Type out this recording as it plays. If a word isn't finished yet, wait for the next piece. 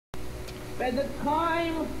There's a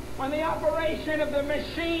time when the operation of the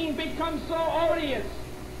machine becomes so odious,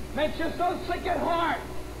 makes you so sick at heart,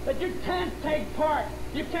 that you can't take part.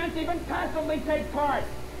 You can't even passively take part.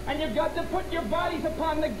 And you've got to put your bodies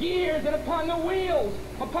upon the gears and upon the wheels,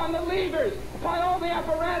 upon the levers, upon all the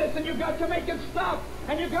apparatus, and you've got to make it stop.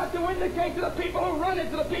 And you've got to indicate to the people who run it,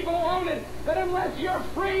 to the people who own it, that unless you're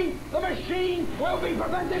free, the machine will be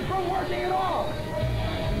prevented from working at all.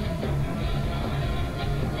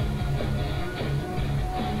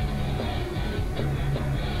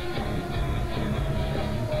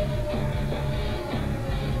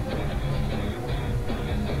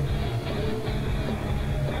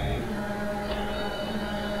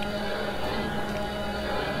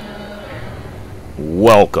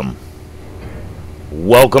 Welcome.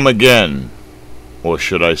 Welcome again. Or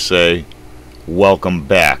should I say, welcome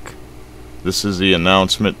back. This is the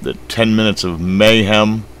announcement that 10 Minutes of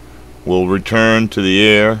Mayhem will return to the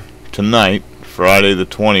air tonight, Friday the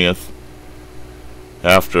 20th,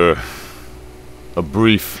 after a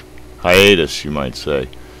brief hiatus, you might say.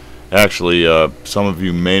 Actually, some of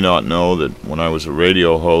you may not know that when I was a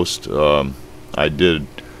radio host, I did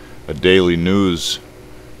a daily news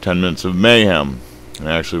 10 Minutes of Mayhem. And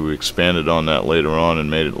actually we expanded on that later on and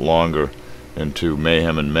made it longer into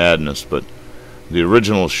Mayhem and Madness. But the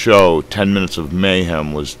original show, 10 Minutes of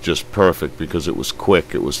Mayhem, was just perfect because it was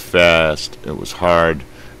quick, it was fast, it was hard,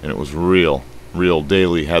 and it was real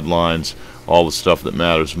daily headlines, all the stuff that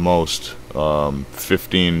matters most.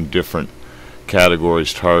 15 different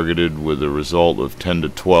categories targeted with a result of 10 to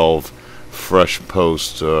 12 fresh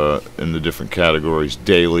posts in the different categories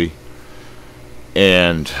daily.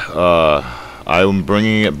 And I'm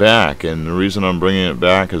bringing it back, and the reason I'm bringing it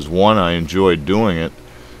back is, one, I enjoyed doing it,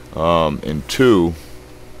 and two,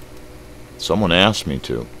 someone asked me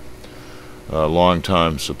to. A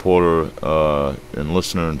long-time supporter and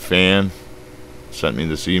listener and fan sent me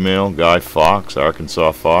this email, Guy Fox,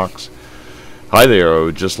 Arkansas Fox. Hi there, I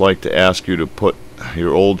would just like to ask you to put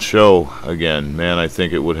your old show again. Man, I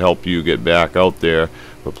think it would help you get back out there,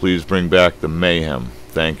 but please bring back the mayhem.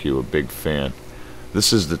 Thank you, a big fan.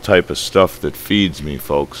 This is the type of stuff that feeds me,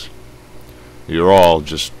 folks. You're all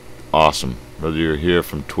just awesome. Whether you're here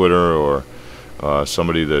from Twitter or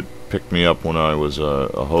somebody that picked me up when I was a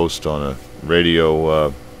host on a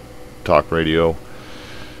radio, talk radio,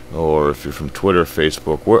 or if you're from Twitter,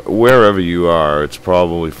 Facebook, wherever you are, it's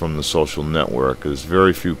probably from the social network. There's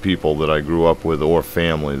very few people that I grew up with or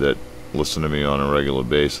family that listen to me on a regular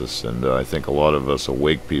basis, and I think a lot of us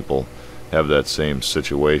awake people have that same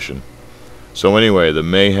situation. So anyway, the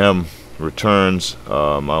mayhem returns.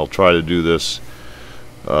 I'll try to do this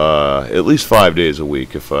at least 5 days a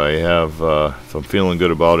week. If I'm feeling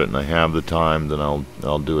good about it and I have the time, then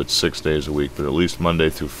I'll do it 6 days a week. But at least Monday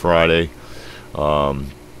through Friday,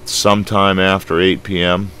 sometime after 8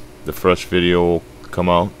 p.m., the fresh video will come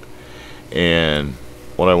out. And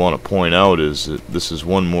what I want to point out is that this is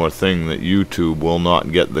one more thing that YouTube will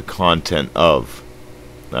not get the content of.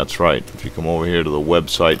 That's right. If you come over here to the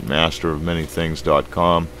website,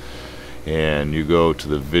 masterofmanythings.com, and you go to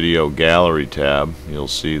the video gallery tab, you'll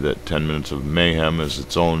see that 10 Minutes of Mayhem is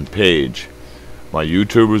its own page. My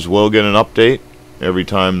YouTubers will get an update every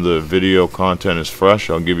time the video content is fresh.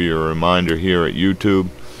 I'll give you a reminder here at YouTube.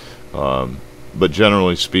 But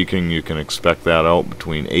generally speaking, you can expect that out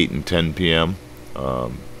between 8 and 10 p.m.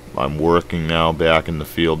 I'm working now back in the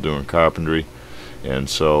field doing carpentry. And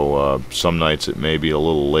so some nights it may be a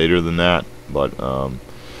little later than that, but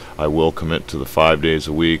I will commit to the 5 days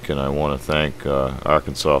a week, and I want to thank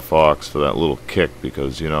Arkansas Fox for that little kick,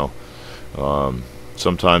 because, you know,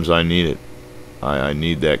 sometimes I need it. I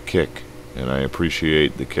need that kick, and I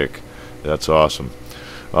appreciate the kick. That's awesome.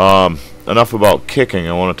 Enough about kicking.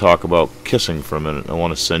 I want to talk about kissing for a minute. I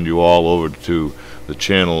want to send you all over to the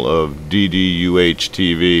channel of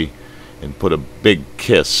DDUH-TV and put a big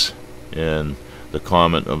kiss in the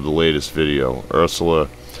comment of the latest video. Ursula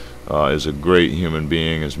is a great human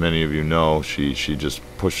being, as many of you know. She just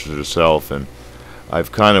pushes herself, and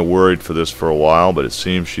I've kind of worried for this for a while, but it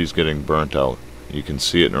seems she's getting burnt out. You can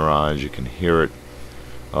see it in her eyes, you can hear it,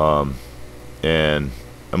 and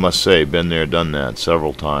I must say, been there, done that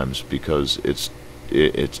several times, because it's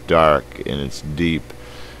dark and it's deep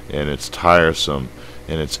and it's tiresome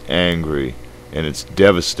and it's angry and it's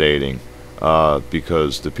devastating.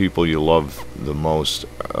 Because the people you love the most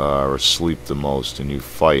are asleep the most, and you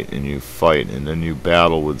fight and you fight, and then you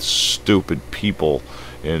battle with stupid people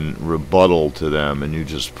in rebuttal to them, and you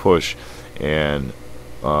just push. And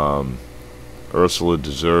Ursula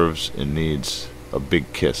deserves and needs a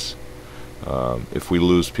big kiss. If we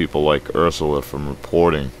lose people like Ursula from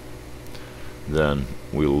reporting, then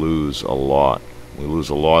we lose a lot. We lose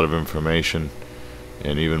a lot of information,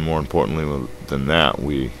 and even more importantly than that,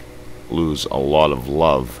 we lose a lot of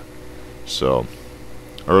love. So,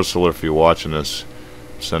 Ursula, if you're watching this,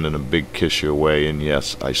 sending a big kiss your way, and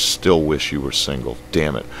yes, I still wish you were single.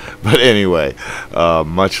 Damn it. But anyway,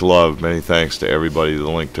 much love, many thanks to everybody. The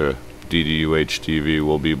link to DDUH TV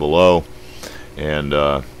will be below, and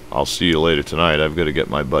I'll see you later tonight. I've got to get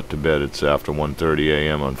my butt to bed. It's after 1:30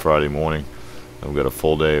 a.m. on Friday morning. I've got a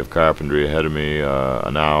full day of carpentry ahead of me,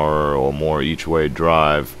 an hour or more each way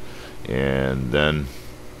drive, and then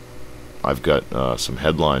I've got some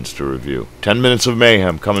headlines to review. 10 minutes of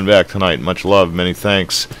mayhem coming back tonight. Much love, many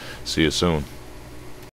thanks. See you soon.